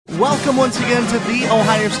Welcome once again to the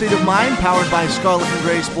Ohio State of Mind, powered by Scarlet and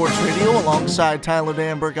Gray Sports Radio. Alongside Tyler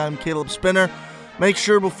Danberg, I'm Caleb Spinner. Make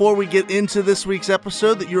sure before we get into this week's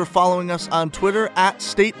episode that you're following us on Twitter at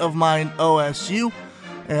StateOfMindOSU.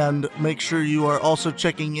 And make sure you are also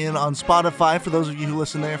checking in on Spotify for those of you who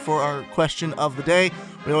listen there for our question of the day.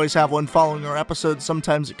 We always have one following our episode.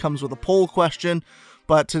 Sometimes it comes with a poll question.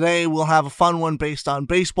 But today we'll have a fun one based on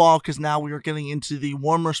baseball because now we are getting into the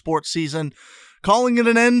warmer sports season. Calling it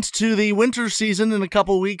an end to the winter season in a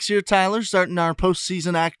couple weeks here, Tyler, starting our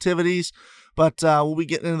postseason activities. But we'll be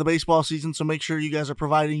getting into the baseball season, so make sure you guys are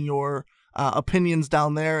providing your opinions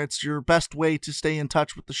down there. It's your best way to stay in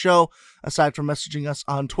touch with the show, aside from messaging us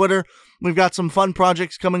on Twitter. We've got some fun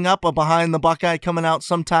projects coming up, a Behind the Buckeye coming out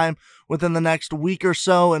sometime within the next week or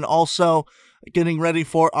so, and also getting ready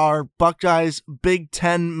for our Buckeyes Big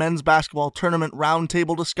Ten men's basketball tournament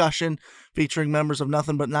roundtable discussion featuring members of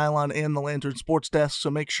Nothing But Nylon and the Lantern Sports Desk.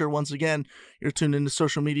 So make sure, once again, you're tuned into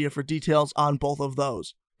social media for details on both of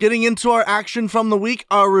those. Getting into our action from the week,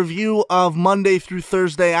 our review of Monday through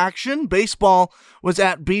Thursday action. Baseball was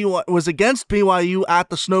against BYU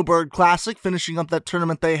at the Snowbird Classic, finishing up that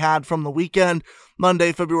tournament they had from the weekend.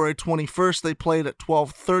 Monday, February 21st, they played at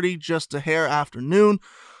 12:30, just a hair after noon.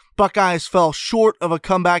 Buckeyes fell short of a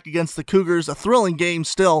comeback against the Cougars. A thrilling game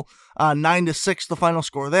still, 9-6 the final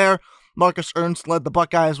score there. Marcus Ernst led the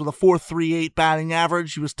Buckeyes with a .438 batting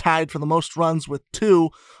average. He was tied for the most runs with 2,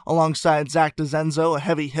 alongside Zach DeZenzo, a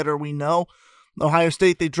heavy hitter we know. Ohio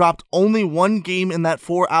State, they dropped only one game in that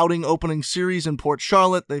 4-outing opening series in Port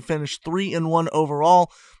Charlotte. They finished 3-1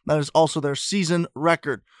 overall. That is also their season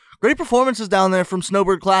record. Great performances down there from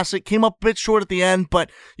Snowbird Classic. Came up a bit short at the end,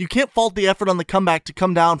 but you can't fault the effort on the comeback to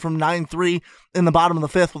come down from 9-3 in the bottom of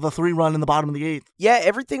the 5th with a 3-run in the bottom of the 8th. Yeah,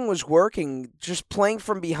 everything was working. Just playing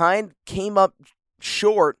from behind came up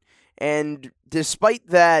short, and despite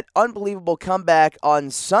that unbelievable comeback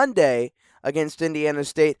on Sunday against Indiana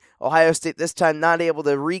State, Ohio State this time not able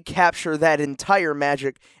to recapture that entire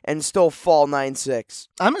magic and still fall 9-6.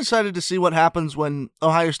 I'm excited to see what happens when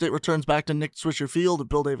Ohio State returns back to Nick Swisher Field at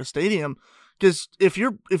Bill Davis Stadium, because if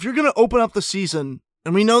you're going to open up the season,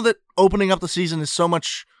 and we know that opening up the season is so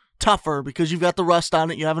much tougher because you've got the rust on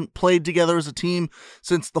it, you haven't played together as a team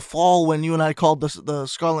since the fall when you and I called the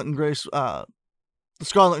Scarlet and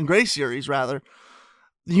Gray series rather.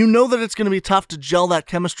 You know that it's going to be tough to gel that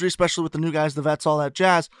chemistry, especially with the new guys, the vets, all that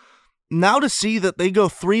jazz. Now to see that they go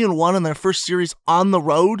 3-1 in their first series on the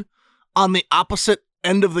road, on the opposite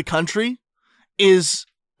end of the country, is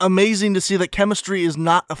amazing to see that chemistry is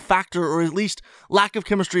not a factor, or at least lack of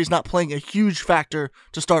chemistry is not playing a huge factor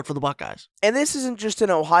to start for the Buckeyes. And this isn't just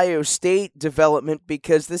an Ohio State development,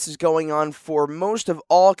 because this is going on for most of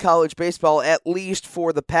all college baseball, at least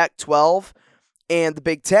for the Pac-12 and the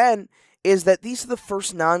Big Ten, is that these are the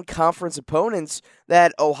first non-conference opponents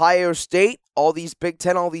that Ohio State, all these Big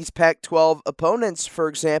Ten, all these Pac-12 opponents, for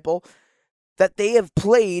example, that they have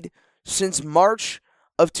played since March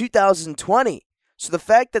of 2020. So the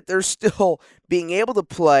fact that they're still being able to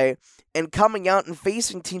play and coming out and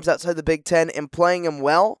facing teams outside the Big Ten and playing them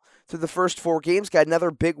well through the first 4 games, got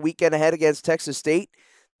another big weekend ahead against Texas State,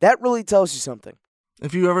 that really tells you something.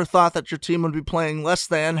 If you ever thought that your team would be playing less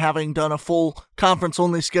than, having done a full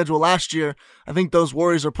conference-only schedule last year, I think those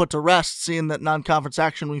worries are put to rest, seeing that non-conference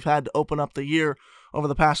action we've had to open up the year over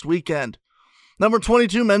the past weekend. Number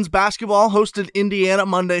 22, men's basketball, hosted Indiana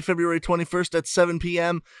Monday, February 21st at 7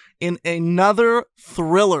 p.m. in another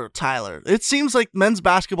thriller, Tyler. It seems like men's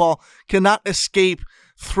basketball cannot escape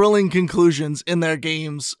thrilling conclusions in their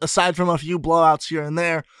games, aside from a few blowouts here and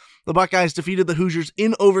there. The Buckeyes defeated the Hoosiers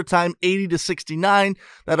in overtime, 80-69.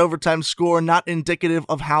 That overtime score not indicative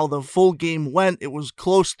of how the full game went. It was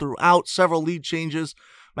close throughout, several lead changes.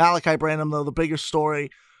 Malachi Branham, though, the biggest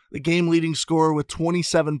story, the game-leading scorer with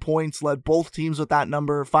 27 points, led both teams with that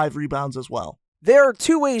number, 5 rebounds as well. There are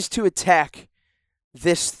 2 ways to attack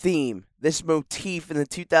this theme, this motif in the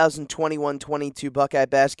 2021-22 Buckeye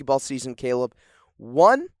basketball season, Caleb.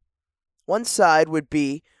 One side would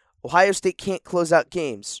be Ohio State can't close out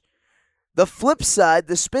games. The flip side,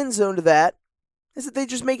 the spin zone to that, is that they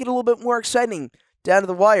just make it a little bit more exciting down to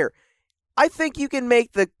the wire. I think you can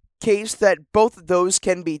make the case that both of those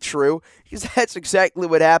can be true, because that's exactly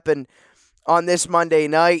what happened on this Monday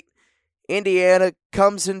night. Indiana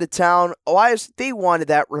comes into town. Ohio State, they wanted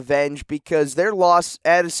that revenge because their loss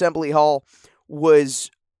at Assembly Hall was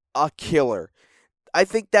a killer. I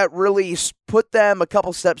think that really put them a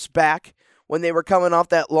couple steps back when they were coming off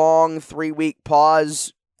that long 3-week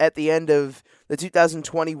pause at the end of the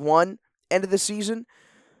 2021 end of the season.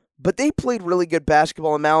 But they played really good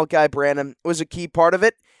basketball, and Malachi Branham was a key part of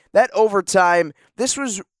it. That overtime, this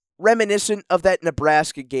was reminiscent of that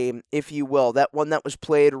Nebraska game, if you will, that one that was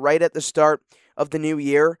played right at the start of the new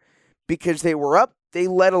year, because they were up. They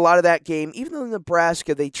led a lot of that game. Even though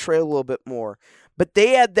Nebraska, they trailed a little bit more. But they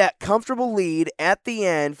had that comfortable lead at the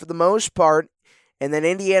end for the most part, and then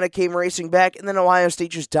Indiana came racing back, and then Ohio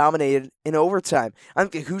State just dominated in overtime. I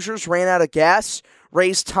think the Hoosiers ran out of gas.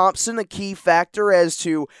 Race Thompson, a key factor as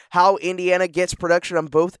to how Indiana gets production on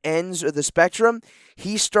both ends of the spectrum.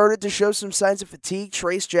 He started to show some signs of fatigue.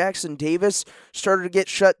 Trace Jackson Davis started to get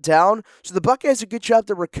shut down. So the Buckeyes did a good job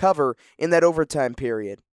to recover in that overtime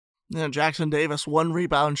period. Yeah, Jackson Davis, 1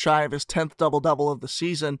 rebound shy of his 10th double-double of the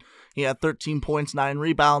season. He had 13 points, 9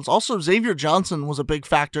 rebounds. Also, Xavier Johnson was a big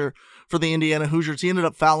factor for the Indiana Hoosiers. He ended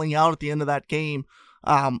up fouling out at the end of that game.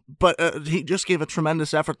 But he just gave a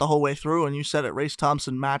tremendous effort the whole way through, and you said it, Race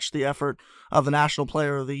Thompson matched the effort of the National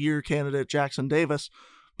Player of the Year candidate Jackson Davis.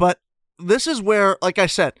 But this is where, like I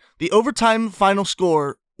said, the overtime final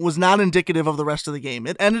score was not indicative of the rest of the game.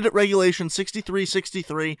 It ended at regulation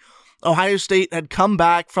 63-63. Ohio State had come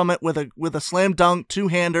back from it with a slam dunk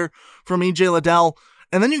two-hander from E.J. Liddell,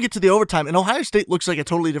 and then you get to the overtime, and Ohio State looks like a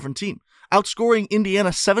totally different team, outscoring Indiana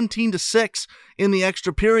 17-6 in the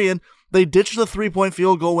extra period. They ditched the three-point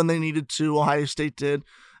field goal when they needed to. Ohio State did.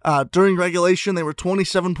 During regulation, they were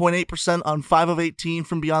 27.8% on 5 of 18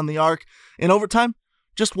 from beyond the arc. In overtime,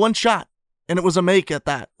 just one shot, and it was a make at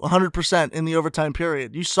that, 100% in the overtime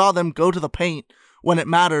period. You saw them go to the paint when it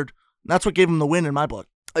mattered. That's what gave them the win in my book.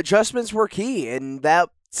 Adjustments were key, and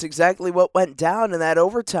that's exactly what went down in that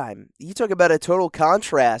overtime. You talk about a total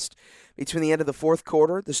contrast between the end of the fourth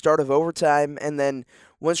quarter, the start of overtime, and then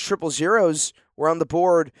once triple zeros were on the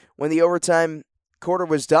board when the overtime quarter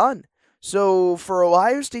was done. So for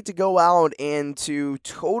Ohio State to go out and to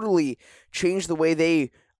totally change the way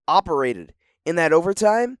they operated in that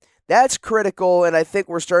overtime, that's critical, and I think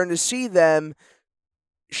we're starting to see them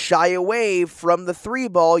shy away from the three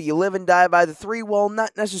ball. You live and die by the three. Well,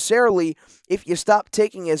 not necessarily if you stop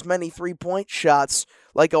taking as many three-point shots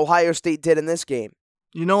like Ohio State did in this game.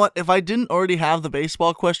 You know what? If I didn't already have the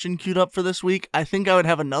baseball question queued up for this week, I think I would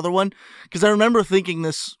have another one, because I remember thinking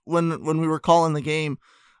this when we were calling the game.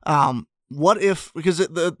 What if, because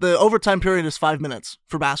the overtime period is 5 minutes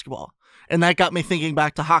for basketball, and that got me thinking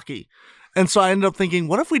back to hockey. And so I ended up thinking,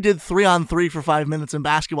 what if we did 3-on-3 for 5 minutes in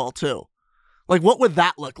basketball too? Like, what would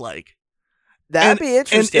that look like? That'd be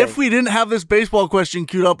interesting. And if we didn't have this baseball question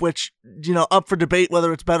queued up, which, up for debate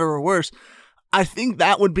whether it's better or worse, I think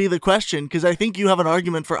that would be the question, because I think you have an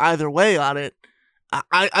argument for either way on it.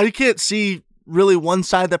 I can't see really one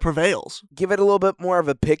side that prevails. Give it a little bit more of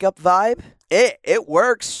a pickup vibe. It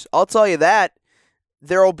works. I'll tell you that.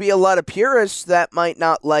 There'll be a lot of purists that might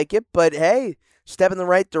not like it, but hey, step in the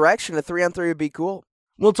right direction. A 3-on-3 would be cool.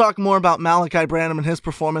 We'll talk more about Malachi Branham and his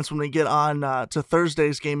performance when we get on to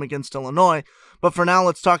Thursday's game against Illinois. But for now,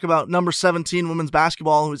 let's talk about number 17 women's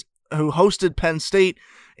basketball, who hosted Penn State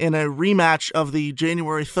in a rematch of the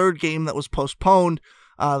January 3rd game that was postponed.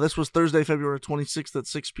 This was Thursday, February 26th at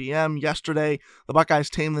 6 p.m. Yesterday, the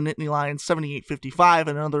Buckeyes tamed the Nittany Lions 78-55,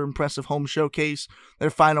 another impressive home showcase,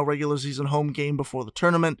 their final regular season home game before the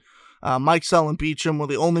tournament. Mike Sell and Beecham were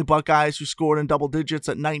the only Buckeyes who scored in double digits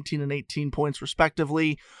at 19 and 18 points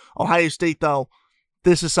respectively. Ohio State, though,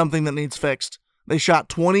 this is something that needs fixed. They shot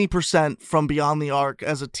 20% from beyond the arc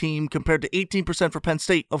as a team compared to 18% for Penn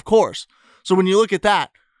State, of course. So when you look at that,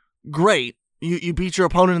 great. You beat your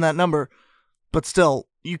opponent in that number, but still,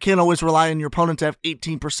 you can't always rely on your opponent to have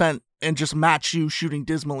 18% and just match you shooting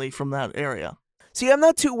dismally from that area. See, I'm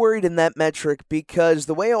not too worried in that metric, because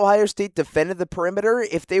the way Ohio State defended the perimeter,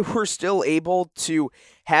 if they were still able to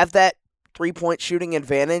have that three-point shooting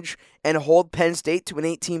advantage and hold Penn State to an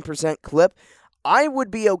 18% clip, I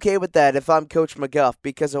would be okay with that if I'm Coach McGuff,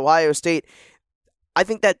 because Ohio State, I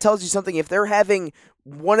think that tells you something. If they're having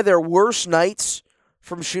one of their worst nights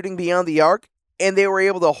from shooting beyond the arc, and they were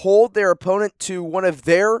able to hold their opponent to one of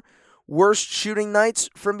their worst shooting nights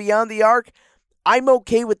from beyond the arc, I'm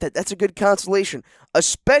okay with that. That's a good consolation,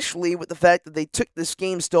 especially with the fact that they took this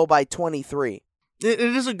game still by 23. It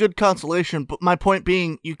is a good consolation, but my point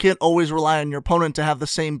being, you can't always rely on your opponent to have the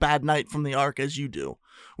same bad night from the arc as you do.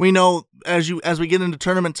 We know as we get into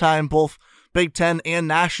tournament time, both Big Ten and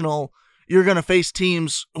National, you're going to face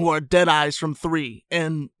teams who are dead eyes from three,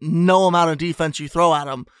 and no amount of defense you throw at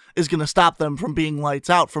them is going to stop them from being lights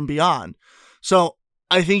out from beyond. So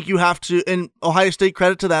I think you have to, and Ohio State,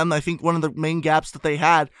 credit to them, I think one of the main gaps that they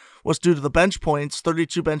had was due to the bench points,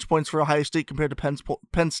 32 bench points for Ohio State compared to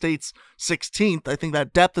Penn State's 16th. I think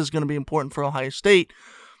that depth is going to be important for Ohio State.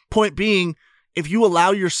 Point being, if you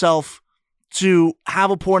allow yourself to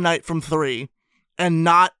have a poor night from three and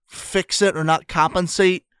not fix it or not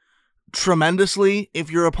compensate tremendously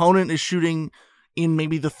if your opponent is shooting in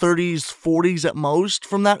maybe the 30s, 40s at most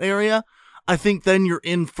from that area. I think then you're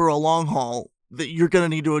in for a long haul that you're going to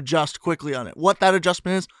need to adjust quickly on it. What that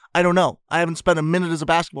adjustment is, I don't know. I haven't spent a minute as a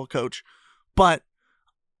basketball coach, but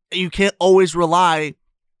you can't always rely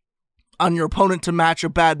on your opponent to match a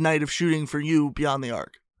bad night of shooting for you beyond the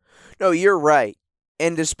arc. No, you're right.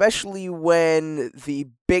 And especially when the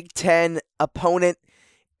Big Ten opponent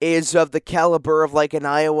is of the caliber of like an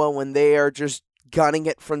Iowa, when they are just gunning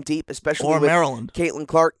it from deep, especially or with Maryland. Caitlin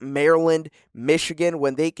Clark, Maryland, Michigan,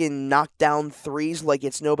 when they can knock down threes like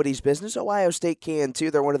it's nobody's business. Ohio State can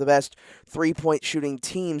too. They're one of the best three-point shooting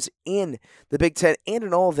teams in the Big Ten and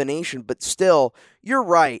in all of the nation. But still, you're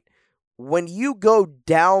right. When you go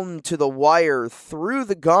down to the wire through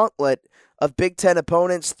the gauntlet of Big Ten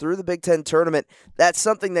opponents, through the Big Ten tournament, that's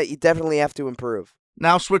something that you definitely have to improve.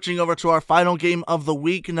 Now switching over to our final game of the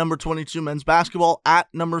week, number 22 men's basketball at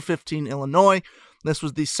number 15 Illinois. This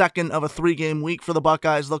was the second of a 3-game week for the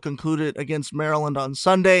Buckeyes. They'll conclude it against Maryland on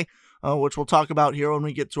Sunday, which we'll talk about here when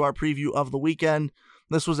we get to our preview of the weekend.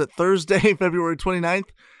 This was at Thursday, February 29th.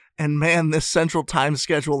 And man, this Central Time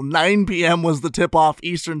schedule, 9 p.m. was the tip-off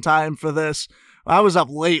Eastern Time for this. I was up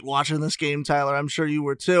late watching this game, Tyler. I'm sure you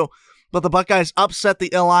were too. But the Buckeyes upset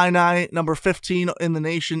the Illini, number 15 in the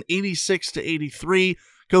nation, 86-83.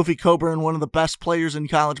 Kofi Cockburn, one of the best players in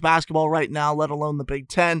college basketball right now, let alone the Big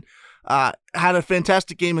Ten, had a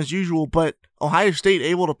fantastic game as usual, but Ohio State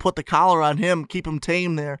able to put the collar on him, keep him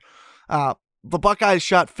tame there. The Buckeyes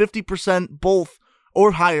shot 50% both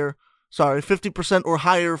or higher, 50% or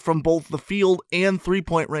higher from both the field and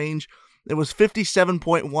three-point range. It was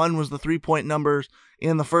 57.1 was the three-point numbers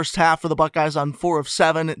in the first half for the Buckeyes on 4 of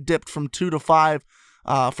 7. It dipped from 2 to 5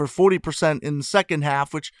 for 40% in the second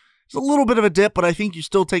half, which is a little bit of a dip, but I think you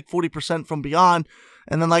still take 40% from beyond.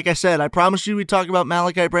 And then, like I said, I promised you we'd talk about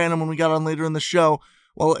Malachi Branham when we got on later in the show.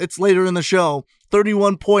 Well, it's later in the show.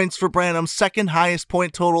 31 points for Branham, second highest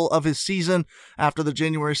point total of his season after the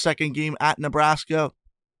January 2nd game at Nebraska,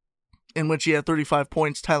 in which he had 35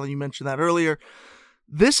 points. Tyler, you mentioned that earlier.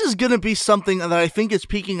 This is going to be something that I think is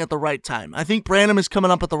peaking at the right time. I think Branham is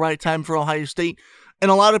coming up at the right time for Ohio State.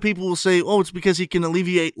 And a lot of people will say, oh, it's because he can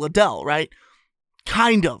alleviate Liddell, right?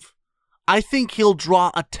 Kind of. I think he'll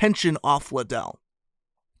draw attention off Liddell.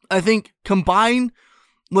 I think combine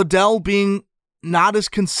Liddell being not as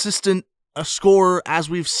consistent a scorer as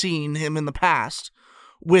we've seen him in the past,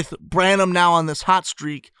 with Branham now on this hot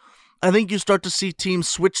streak, I think you start to see teams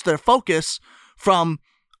switch their focus from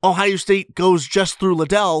Ohio State goes just through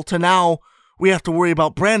Liddell to now we have to worry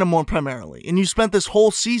about Branham more primarily. And you spent this whole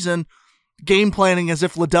season game planning as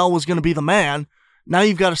if Liddell was going to be the man. Now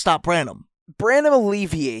you've got to stop Branham. Branham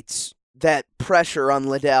alleviates that pressure on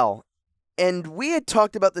Liddell. And we had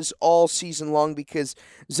talked about this all season long because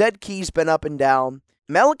Zed Key's been up and down.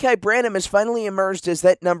 Malachi Branham has finally emerged as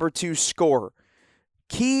that number 2 scorer.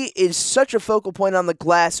 Key is such a focal point on the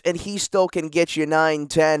glass, and he still can get you 9,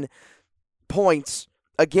 10 points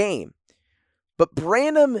a game. But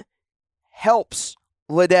Branham helps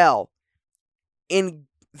Liddell in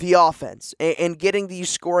the offense and getting these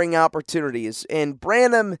scoring opportunities. And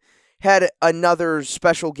Branham had another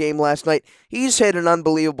special game last night. He's had an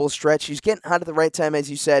unbelievable stretch. He's getting hot at the right time, as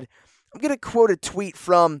you said. I'm going to quote a tweet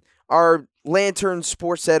from our Lantern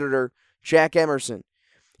sports editor, Jack Emerson.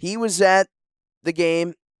 He was at the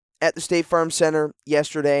game at the State Farm Center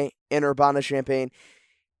yesterday in Urbana-Champaign.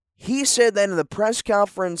 He said that in the press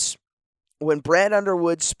conference when Brad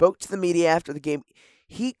Underwood spoke to the media after the game,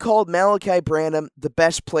 he called Malachi Branham the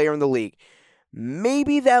best player in the league.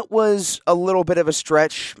 Maybe that was a little bit of a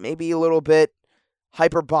stretch, maybe a little bit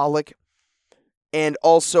hyperbolic, and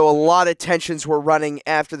also a lot of tensions were running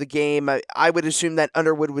after the game. I would assume that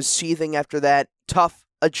Underwood was seething after that tough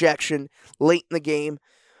ejection late in the game.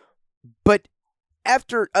 But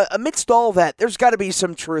amidst all that, there's got to be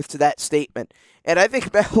some truth to that statement. And I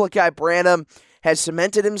think Malachi Branham has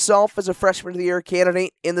cemented himself as a Freshman of the Year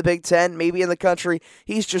candidate in the Big Ten, maybe in the country.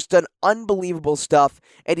 He's just done unbelievable stuff,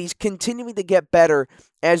 and he's continuing to get better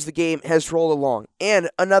as the game has rolled along. And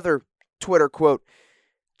another Twitter quote,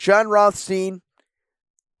 John Rothstein,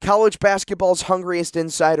 college basketball's hungriest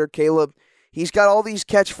insider, Caleb. He's got all these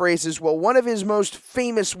catchphrases. Well, one of his most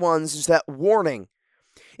famous ones is that warning.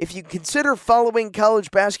 If you consider following college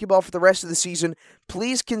basketball for the rest of the season,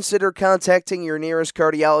 please consider contacting your nearest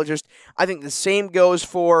cardiologist. I think the same goes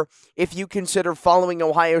for if you consider following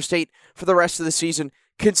Ohio State for the rest of the season,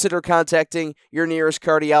 consider contacting your nearest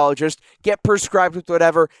cardiologist. Get prescribed with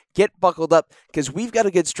whatever. Get buckled up because we've got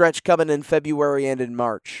a good stretch coming in February and in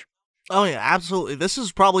March. Oh, yeah, absolutely. This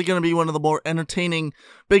is probably going to be one of the more entertaining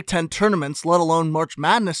Big Ten tournaments, let alone March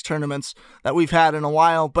Madness tournaments that we've had in a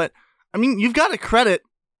while. But, I mean, you've got to credit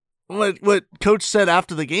what Coach said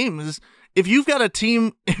after the game is if you've got a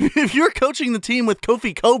team, if you're coaching the team with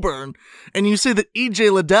Kofi Cockburn and you say that E.J.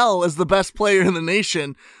 Liddell is the best player in the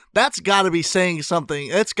nation, that's got to be saying something.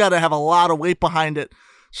 It's got to have a lot of weight behind it.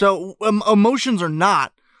 So emotions are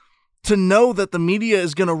not. To know that the media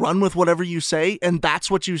is going to run with whatever you say, and that's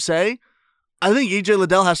what you say, I think E.J.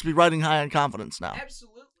 Liddell has to be riding high on confidence now.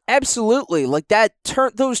 Absolutely. Like that,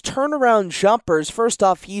 those turnaround jumpers, first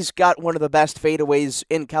off, he's got one of the best fadeaways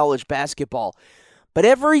in college basketball. But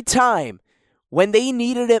every time, when they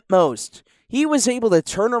needed it most, he was able to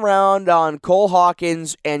turn around on Cole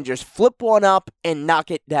Hawkins and just flip one up and knock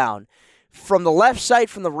it down. From the left side,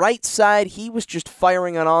 from the right side, he was just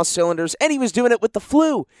firing on all cylinders, and he was doing it with the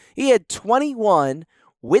flu. He had 21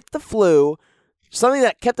 with the flu, something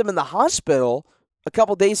that kept him in the hospital a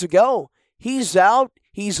couple days ago. He's out.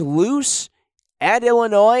 He's loose at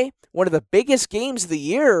Illinois, one of the biggest games of the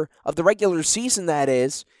year, of the regular season, that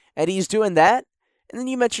is, and he's doing that. And then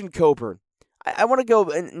you mentioned Cockburn. I want to go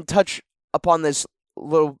and touch upon this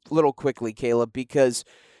little quickly, Caleb, because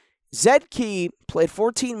WHKY played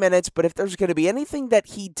 14 minutes, but if there's going to be anything that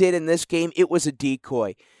he did in this game, it was a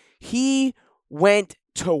decoy. He went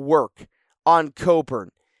to work on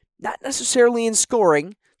Cockburn. Not necessarily in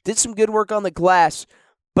scoring, did some good work on the glass,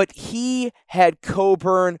 but he had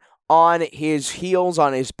Cockburn on his heels,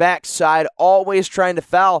 on his backside, always trying to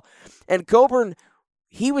foul. And Cockburn,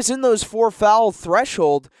 he was in those 4-foul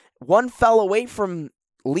threshold, one foul away from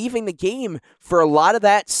leaving the game for a lot of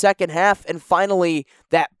that second half, and finally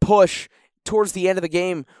that push towards the end of the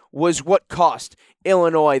game was what cost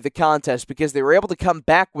Illinois the contest, because they were able to come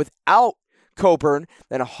back without Cockburn,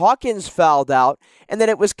 then Hawkins fouled out, and then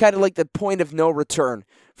it was kind of like the point of no return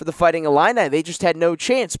for the Fighting Illini. They just had no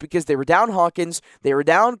chance because they were down Hawkins, they were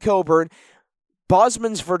down Cockburn.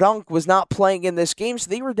 Bosman's Verdonk was not playing in this game, so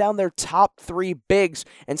they were down their top 3 bigs,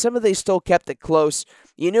 and some of they still kept it close.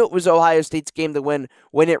 You knew it was Ohio State's game to win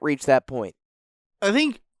when it reached that point. I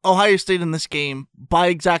think Ohio State in this game, by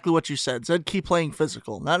exactly what you said, keep playing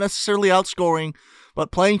physical. Not necessarily outscoring,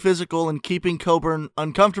 but playing physical and keeping Cockburn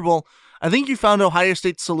uncomfortable. I think you found Ohio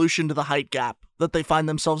State's solution to the height gap that they find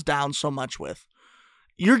themselves down so much with.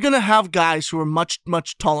 You're going to have guys who are much,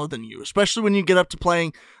 much taller than you, especially when you get up to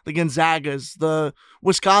playing the Gonzagas, the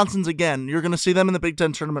Wisconsins again. You're going to see them in the Big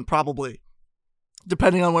Ten tournament probably,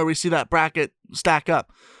 depending on where we see that bracket stack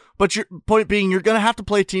up. But your point being, you're going to have to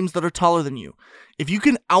play teams that are taller than you. If you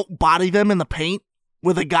can outbody them in the paint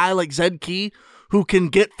with a guy like WHKY, who can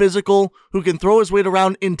get physical, who can throw his weight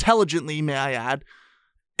around intelligently, may I add,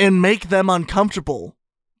 and make them uncomfortable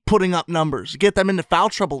putting up numbers, get them into foul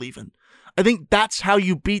trouble even. I think that's how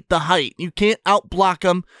you beat the height. You can't outblock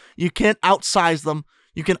them. You can't outsize them.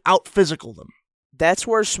 You can out-physical them. That's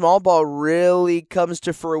where small ball really comes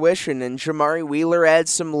to fruition, and Jamari Wheeler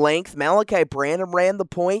adds some length. Malachi Branham ran the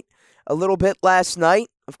point a little bit last night.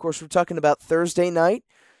 Of course, we're talking about Thursday night.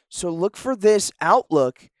 So look for this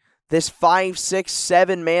outlook, this 5, 6,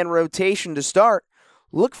 7-man rotation to start.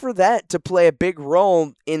 Look for that to play a big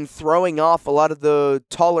role in throwing off a lot of the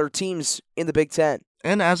taller teams in the Big Ten.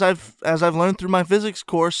 And as I've learned through my physics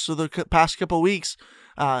course for the past couple of weeks,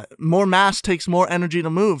 more mass takes more energy to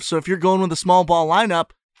move. So if you're going with a small ball lineup,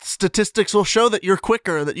 statistics will show that you're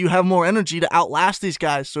quicker, that you have more energy to outlast these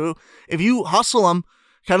guys. So if you hustle them,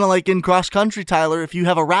 kind of like in cross country, Tyler, if you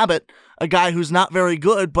have a rabbit, a guy who's not very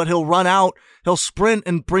good, but he'll run out, he'll sprint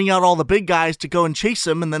and bring out all the big guys to go and chase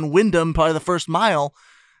him and then wind him probably the first mile.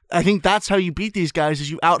 I think that's how you beat these guys, is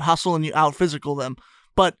you out hustle and you out physical them.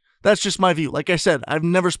 But that's just my view. Like I said, I've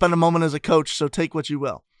never spent a moment as a coach, so take what you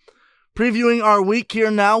will. Previewing our week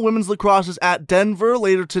here now, women's lacrosse is at Denver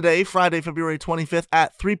later today, Friday, February 25th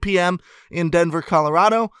at 3 p.m. in Denver,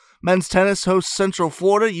 Colorado. Men's tennis hosts Central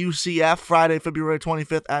Florida, UCF, Friday, February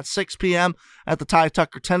 25th at 6 p.m. at the Ty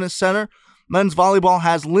Tucker Tennis Center. Men's volleyball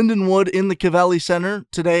has Lindenwood in the Cavelli Center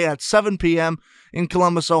today at 7 p.m. in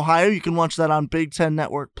Columbus, Ohio. You can watch that on Big Ten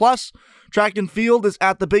Network Plus. Track and field is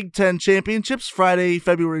at the Big Ten Championships Friday,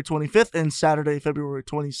 February 25th and Saturday, February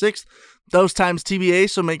 26th. Those times TBA,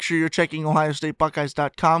 so make sure you're checking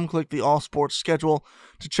OhioStateBuckeyes.com. Click the All Sports schedule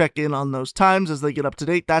to check in on those times as they get up to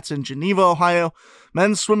date. That's in Geneva, Ohio.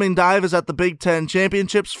 Men's swimming dive is at the Big Ten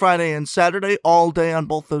Championships Friday and Saturday, all day on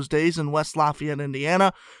both those days in West Lafayette,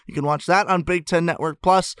 Indiana. You can watch that on Big Ten Network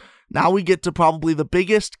Plus. Now we get to probably the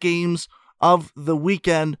biggest games of the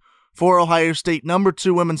weekend for Ohio State. Number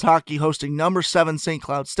 2 women's hockey hosting number 7 St.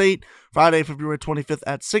 Cloud State, Friday, February 25th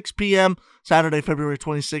at 6 p.m., Saturday, February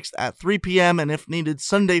 26th at 3 p.m., and if needed,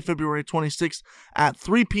 Sunday, February 26th at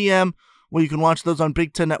 3 p.m. Well, you can watch those on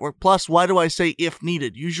Big Ten Network Plus. Why do I say if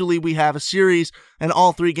needed? Usually we have a series and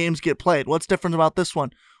all 3 games get played. What's different about this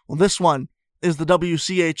one? Well, this one is the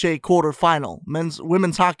WCHA quarterfinal.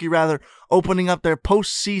 Women's hockey, opening up their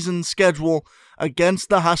postseason schedule against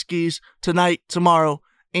the Huskies tonight, tomorrow,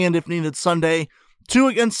 and if needed, Sunday. 2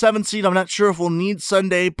 against 7 seed. I'm not sure if we'll need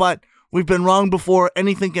Sunday, but we've been wrong before.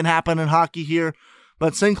 Anything can happen in hockey here.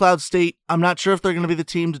 But St. Cloud State, I'm not sure if they're going to be the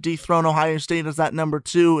team to dethrone Ohio State as that number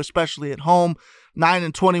 2, especially at home.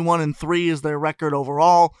 9-21-3 is their record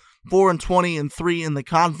overall. 4-20-3 in the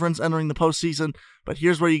conference entering the postseason. But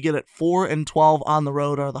here's where you get it. 4-12 on the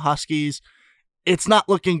road are the Huskies. It's not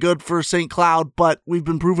looking good for St. Cloud, but we've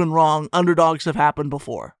been proven wrong. Underdogs have happened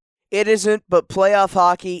before. It isn't, but playoff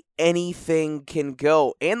hockey, anything can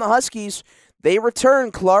go. And the Huskies, they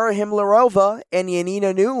return Klara Himlerova and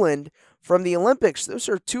Yanina Newland from the Olympics. Those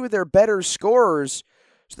are 2 of their better scorers.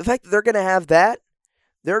 So the fact that they're going to have that,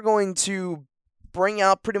 they're going to bring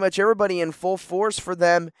out pretty much everybody in full force for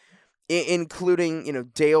them, including,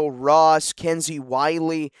 Dale Ross, Kenzie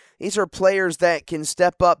Wiley. These are players that can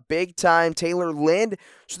step up big time. Taylor Lind.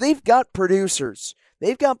 So they've got producers.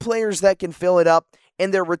 They've got players that can fill it up,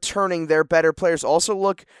 and they're returning their better players. Also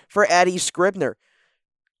look for Addie Scribner.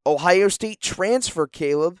 Ohio State transfer,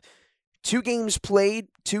 Caleb. 2 games played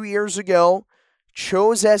 2 years ago.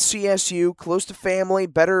 Chose SCSU, close to family,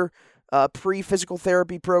 better pre-physical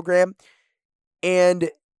therapy program.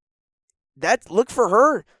 And look for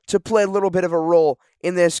her to play a little bit of a role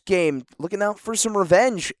in this game. Looking out for some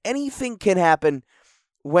revenge. Anything can happen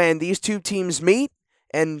when these 2 teams meet,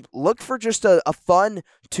 and look for just a fun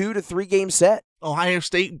 2 to 3 game set. Ohio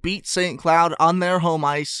State beat St. Cloud on their home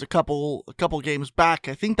ice a couple games back.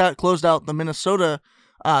 I think that closed out the Minnesota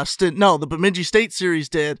stint. No, the Bemidji State series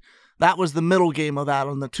did. That was the middle game of that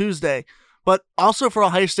on the Tuesday. But also for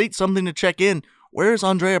Ohio State, something to check in. Where is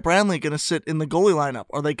Andrea Brandley going to sit in the goalie lineup?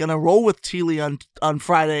 Are they going to roll with Thiele on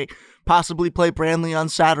Friday, possibly play Brandley on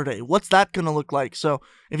Saturday? What's that going to look like? So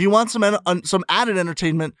if you want some added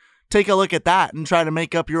entertainment, take a look at that and try to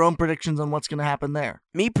make up your own predictions on what's going to happen there.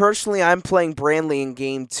 Me personally, I'm playing Brandley in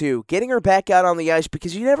game 2, getting her back out on the ice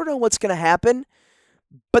because you never know what's going to happen.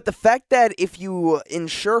 But the fact that if you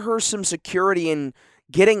ensure her some security in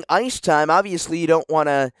getting ice time, obviously you don't want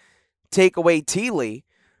to take away Thiele,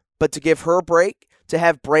 but to give her a break, to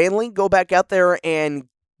have Brandley go back out there and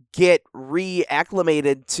get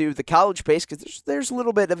reacclimated to the college pace, because there's a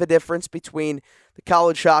little bit of a difference between the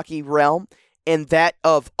college hockey realm and that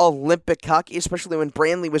of Olympic hockey, especially when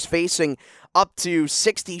Brandley was facing up to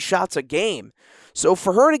 60 shots a game. So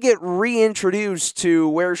for her to get reintroduced to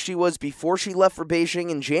where she was before she left for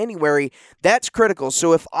Beijing in January, that's critical.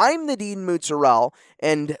 So if I'm Nadine Mutsaral,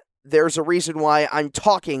 and there's a reason why I'm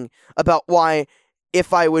talking about why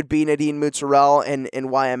if I would be Nadine Mutsaral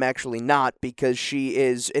and why I'm actually not, because she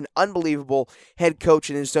is an unbelievable head coach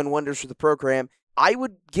and has done wonders for the program, I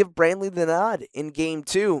would give Brandley the nod in Game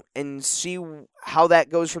 2 and see how that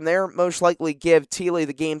goes from there. Most likely give Thiele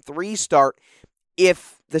the Game 3 start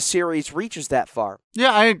if the series reaches that far.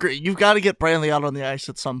 Yeah, I agree. You've got to get Brandley out on the ice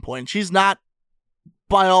at some point. She's not,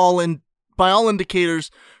 by all indicators,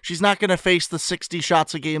 she's not going to face the 60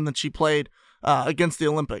 shots a game that she played against the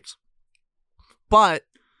Olympics. But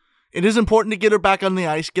it is important to get her back on the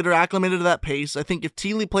ice, get her acclimated to that pace. I think if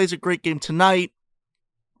Thiele plays a great game tonight,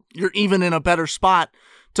 you're even in a better spot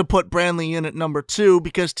to put Brandley in at number 2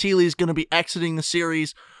 because Thiele is going to be exiting the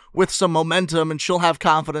series with some momentum and she'll have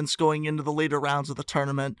confidence going into the later rounds of the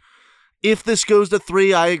tournament. If this goes to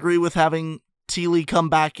 3, I agree with having Thiele come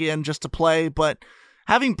back in just to play, but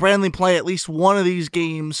having Brandley play at least one of these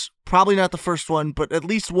games, probably not the first one, but at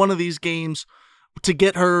least one of these games to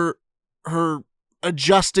get her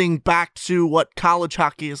adjusting back to what college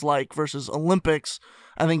hockey is like versus Olympics,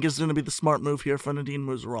 I think is going to be the smart move here for Nadine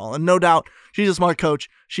Mutsaral. And no doubt, she's a smart coach.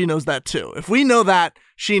 She knows that too. If we know that,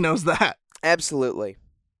 she knows that. Absolutely.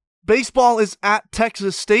 Baseball is at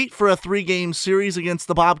Texas State for a 3-game series against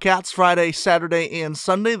the Bobcats Friday, Saturday, and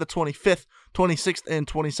Sunday, the 25th, 26th, and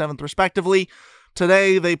 27th, respectively.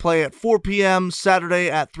 Today, they play at 4 p.m.,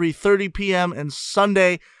 Saturday at 3:30 p.m., and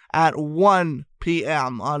Sunday at 1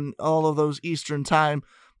 p.m. on all of those Eastern time.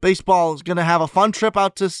 Baseball is going to have a fun trip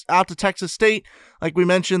out to Texas State. Like we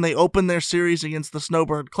mentioned, they opened their series against the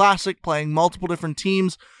Snowbird Classic, playing multiple different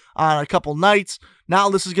teams on a couple nights. Now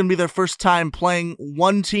this is going to be their first time playing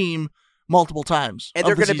one team multiple times. And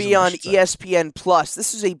they're going to be on ESPN Plus.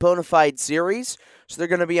 This is a bona fide series, so they're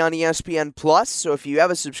going to be on ESPN Plus. So if you have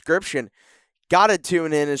a subscription, got to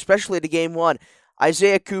tune in, especially to Game 1.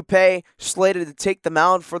 Isaiah Coupe slated to take the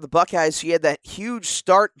mound for the Buckeyes. He had that huge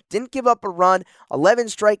start, didn't give up a run, 11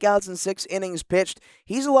 strikeouts in 6 innings pitched.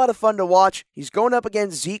 He's a lot of fun to watch. He's going up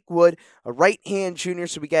against Zeke Wood, a right-hand junior,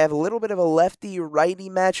 so we have a little bit of a lefty-righty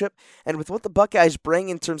matchup. And with what the Buckeyes bring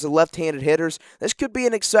in terms of left-handed hitters, this could be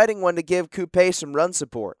an exciting one to give Coupe some run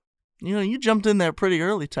support. You know, you jumped in there pretty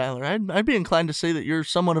early, Tyler. I'd be inclined to say that you're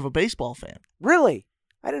somewhat of a baseball fan. Really?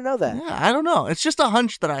 I didn't know that. Yeah, I don't know. It's just a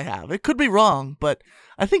hunch that I have. It could be wrong, but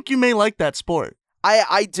I think you may like that sport.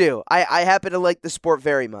 I do. I happen to like the sport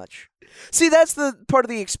very much. See, that's the part of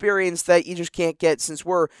the experience that you just can't get since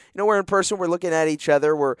we're in person, we're looking at each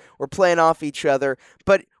other, we're playing off each other,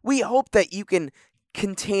 but we hope that you can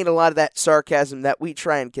contain a lot of that sarcasm that we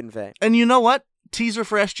try and convey. And you know what? Teaser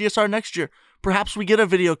for SGSR next year. Perhaps we get a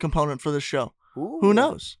video component for this show. Ooh. Who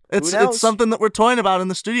knows? It's something that we're toying about in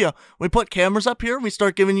the studio. We put cameras up here. We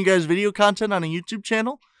start giving you guys video content on a YouTube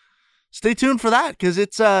channel. Stay tuned for that because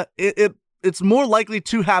it's more likely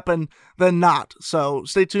to happen than not. So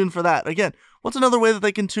stay tuned for that. Again, what's another way that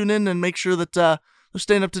they can tune in and make sure that they're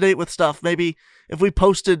staying up to date with stuff? Maybe if we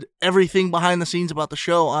posted everything behind the scenes about the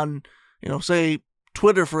show on, say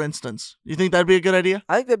Twitter, for instance. You think that'd be a good idea?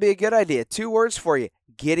 I think that'd be a good idea. 2 words for you.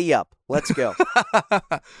 Giddy up. Let's go.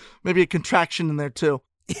 Maybe a contraction in there, too.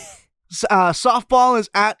 Softball is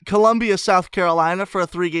at Columbia, South Carolina for a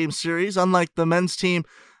 3-game series. Unlike the men's team,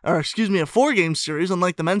 a 4-game series.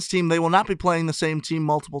 Unlike the men's team, they will not be playing the same team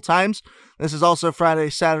multiple times. This is also Friday,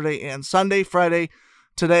 Saturday, and Sunday. Friday,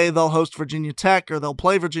 today, they'll host Virginia Tech, or they'll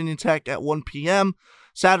play Virginia Tech at 1 p.m.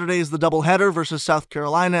 Saturday is the doubleheader versus South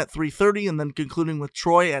Carolina at 3:30, and then concluding with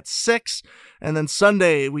Troy at 6. And then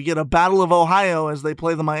Sunday, we get a Battle of Ohio as they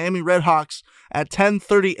play the Miami Redhawks at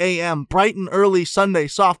 10:30 a.m. Bright and early Sunday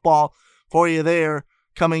softball for you there,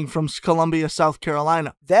 coming from Columbia, South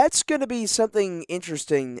Carolina. That's going to be something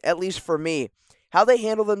interesting, at least for me, how they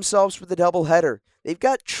handle themselves for the doubleheader. They've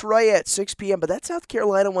got Troy at 6 p.m., but that South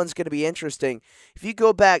Carolina one's going to be interesting. If you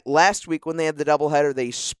go back last week when they had the doubleheader,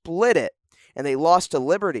 they split it, and they lost to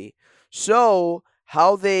Liberty. So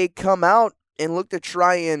how they come out and look to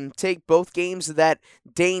try and take both games of that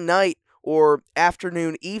day-night or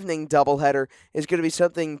afternoon-evening doubleheader is going to be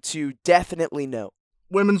something to definitely note.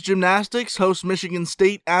 Women's gymnastics hosts Michigan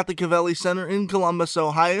State at the Covelli Center in Columbus,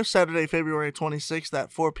 Ohio, Saturday, February 26th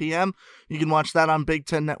at 4 p.m. You can watch that on Big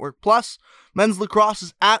Ten Network Plus. Men's lacrosse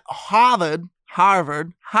is at Harvard,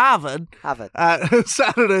 Saturday,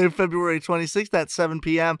 February 26th at 7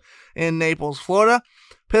 p.m. in Naples, Florida.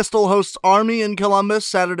 Pistol hosts Army in Columbus,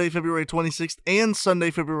 Saturday, February 26th and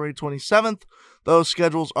Sunday, February 27th. Those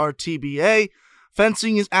schedules are TBA.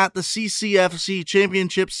 Fencing is at the CCFC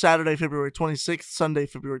Championships, Saturday, February 26th, Sunday,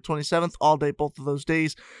 February 27th, all day both of those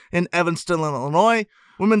days in Evanston, Illinois.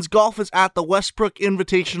 Women's golf is at the Westbrook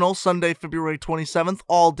Invitational, Sunday, February 27th,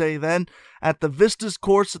 all day then, at the Vistas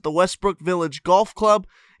course at the Westbrook Village Golf Club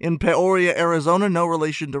in Peoria, Arizona. No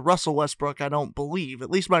relation to Russell Westbrook, I don't believe.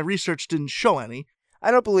 At least my research didn't show any.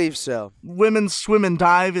 I don't believe so. Women's swim and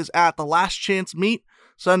dive is at the Last Chance Meet,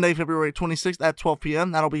 Sunday, February 26th at 12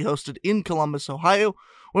 p.m. That'll be hosted in Columbus, Ohio.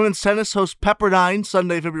 Women's tennis hosts Pepperdine,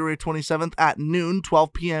 Sunday, February 27th at noon,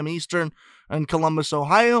 12 p.m. Eastern in Columbus,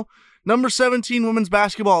 Ohio. Number 17 women's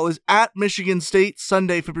basketball is at Michigan State,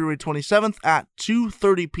 Sunday, February 27th at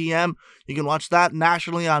 2:30 p.m. You can watch that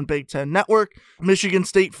nationally on Big Ten Network. Michigan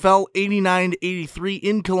State fell 89-83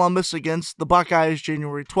 in Columbus against the Buckeyes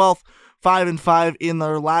January 12th, 5-5 in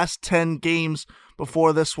their last 10 games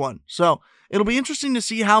before this one. So it'll be interesting to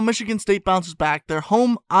see how Michigan State bounces back. They're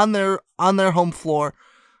home on their home floor,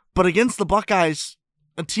 but against the Buckeyes,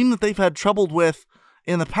 a team that they've had trouble with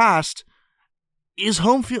in the past, is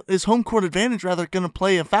home court advantage rather going to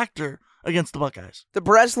play a factor against the Buckeyes? The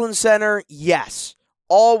Breslin Center, yes.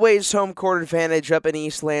 Always home court advantage up in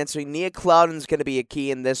East Lansing. Nia Cloudon's going to be a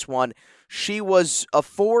key in this one. She was a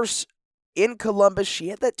force in Columbus. She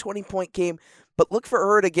had that 20-point game, but look for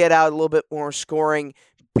her to get out a little bit more scoring,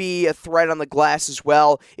 be a threat on the glass as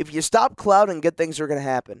well. If you stop Cloudon, good things are going to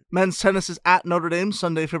happen. Men's tennis is at Notre Dame,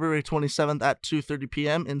 Sunday, February 27th at 2:30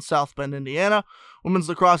 p.m. in South Bend, Indiana. Women's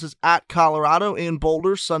lacrosse is at Colorado in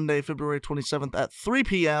Boulder, Sunday, February 27th at 3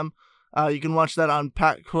 p.m. You can watch that on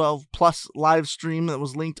Pac-12 Plus live stream that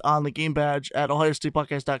was linked on the game badge at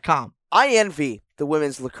ohiostatebuckeyes.com. I envy the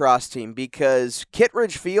women's lacrosse team because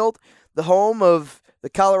Kittredge Field, the home of the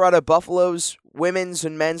Colorado Buffaloes women's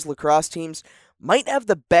and men's lacrosse teams, might have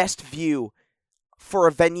the best view for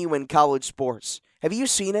a venue in college sports. Have you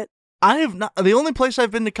seen it? I have not. The only place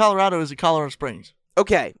I've been to Colorado is at Colorado Springs.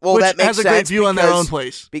 Okay, well, which that makes has a sense. great view on their own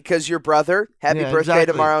place. Because your brother, happy birthday exactly.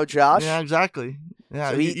 tomorrow, Josh. Yeah, exactly.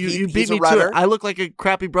 Yeah, So you beat he's a me runner. to it. I look like a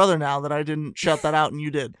crappy brother now that I didn't shout that out and you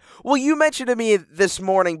did. Well, you mentioned to me this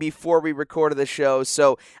morning before we recorded the show,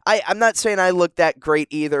 so I'm not saying I look that great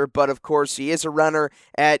either, but of course he is a runner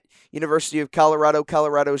at University of Colorado,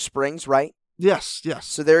 Colorado Springs, right? Yes.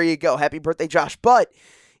 So there you go. Happy birthday, Josh. But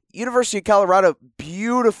University of Colorado,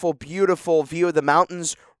 beautiful, beautiful view of the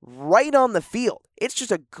mountains right on the field. It's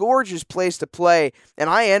just a gorgeous place to play, and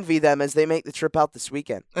I envy them as they make the trip out this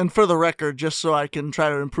weekend. And for the record, just so I can try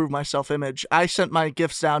to improve my self-image, I sent my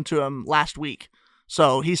gifts down to him last week,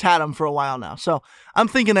 so he's had them for a while now. So I'm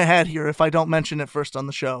thinking ahead here if I don't mention it first on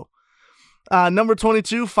the show. Number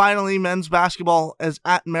 22, finally, men's basketball is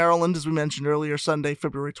at Maryland, as we mentioned earlier, Sunday,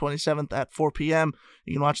 February 27th at 4 p.m.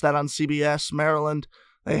 You can watch that on CBS. Maryland.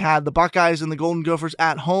 They had the Buckeyes and the Golden Gophers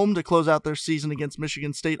at home to close out their season against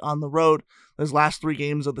Michigan State on the road. Those last 3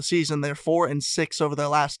 games of the season, they're 4-6 over their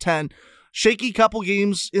last 10. Shaky couple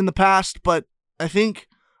games in the past, but I think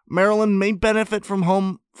Maryland may benefit from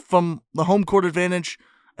the home court advantage.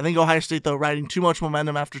 I think Ohio State, though, riding too much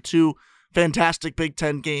momentum after 2 fantastic Big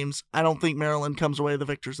Ten games. I don't think Maryland comes away the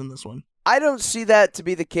victors in this one. I don't see that to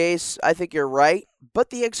be the case. I think you're right.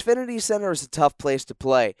 But the Xfinity Center is a tough place to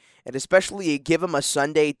play. And especially you give them a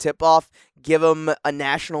Sunday tip-off, give them a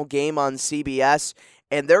national game on CBS,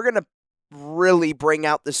 and they're going to really bring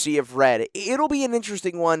out the sea of red. It'll be an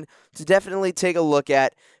interesting one to definitely take a look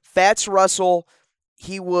at. Fats Russell,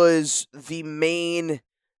 he was the main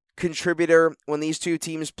contributor when these two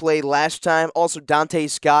teams played last time. Also, Dante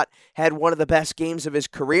Scott had one of the best games of his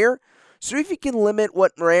career. So if you can limit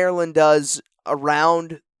what Maryland does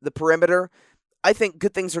around the perimeter, I think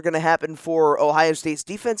good things are going to happen for Ohio State's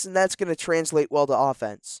defense, and that's going to translate well to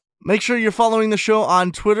offense. Make sure you're following the show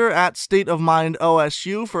on Twitter at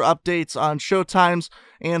StateOfMindOSU for updates on show times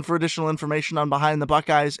and for additional information on Behind the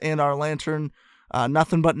Buckeyes and our Lantern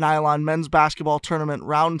Nothing But Nylon men's basketball tournament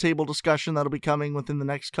roundtable discussion that'll be coming within the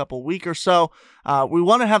next couple week or so. We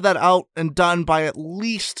want to have that out and done by at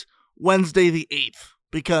least Wednesday the 8th.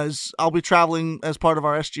 Because I'll be traveling as part of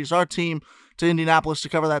our SGSR team to Indianapolis to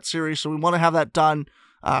cover that series. So we want to have that done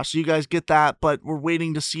so you guys get that. But we're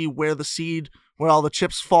waiting to see where all the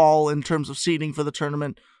chips fall in terms of seeding for the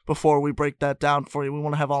tournament before we break that down for you. We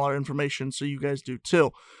want to have all our information so you guys do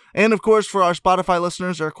too. And of course, for our Spotify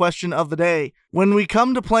listeners, our question of the day. When we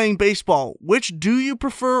come to playing baseball, which do you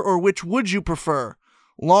prefer or which would you prefer?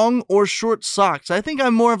 Long or short socks? I think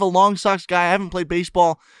I'm more of a long socks guy. I haven't played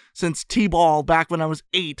baseball since T-ball back when I was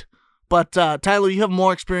 8. But Tyler, you have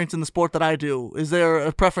more experience in the sport than I do. Is there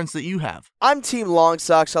a preference that you have? I'm team long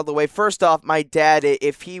socks all the way. First off, my dad,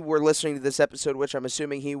 if he were listening to this episode, which I'm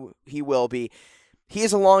assuming he will be, he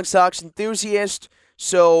is a long socks enthusiast,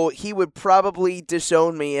 so he would probably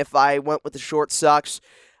disown me if I went with the short socks.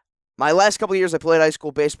 My last couple of years, I played high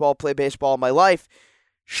school baseball, played baseball all my life.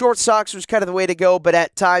 Short socks was kind of the way to go, but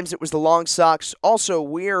at times it was the long socks. Also,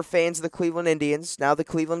 we're fans of the Cleveland Indians, now the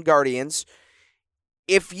Cleveland Guardians.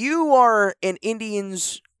 If you are an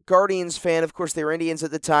Indians-Guardians fan, of course they were Indians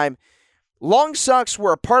at the time, long socks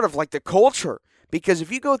were a part of like the culture. Because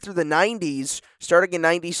if you go through the 90s, starting in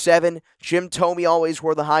 97, Jim Thome always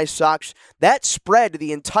wore the high socks. That spread to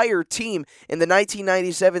the entire team in the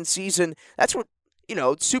 1997 season. That's what,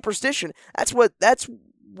 superstition. That's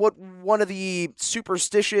what one of the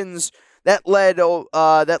superstitions that led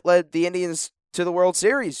the Indians to the World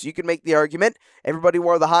Series. You can make the argument. Everybody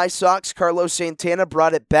wore the high socks. Carlos Santana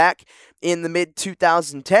brought it back in the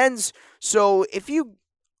mid-2010s. So if you,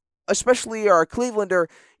 especially are a Clevelander,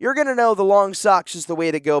 you're going to know the long socks is the way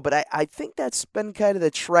to go. But I think that's been kind of the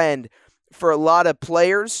trend for a lot of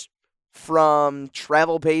players from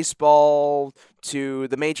travel baseball to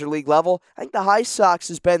the major league level. I think the high socks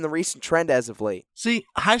has been the recent trend as of late. See,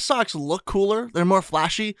 high socks look cooler. They're more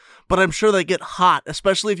flashy, but I'm sure they get hot,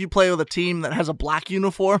 especially if you play with a team that has a black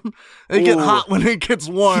uniform. They get hot when it gets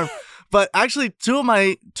warm. But actually, two of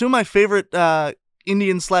my favorite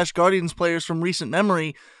Indians/Guardians players from recent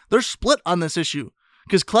memory, they're split on this issue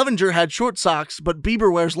because Clevenger had short socks, but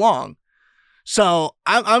Bieber wears long. So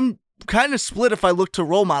I'm kind of split if I look to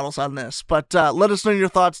role models on this, but let us know your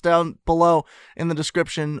thoughts down below in the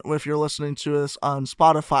description if you're listening to us on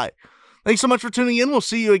Spotify. Thanks so much for tuning in. We'll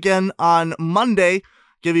see you again on Monday.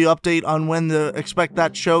 Give you an update on when to expect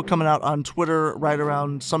that show coming out on Twitter right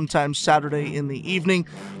around sometime Saturday in the evening.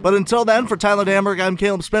 But until then, for Tyler Damberg, I'm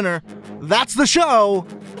Caleb Spinner. That's the show.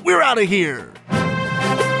 We're out of here.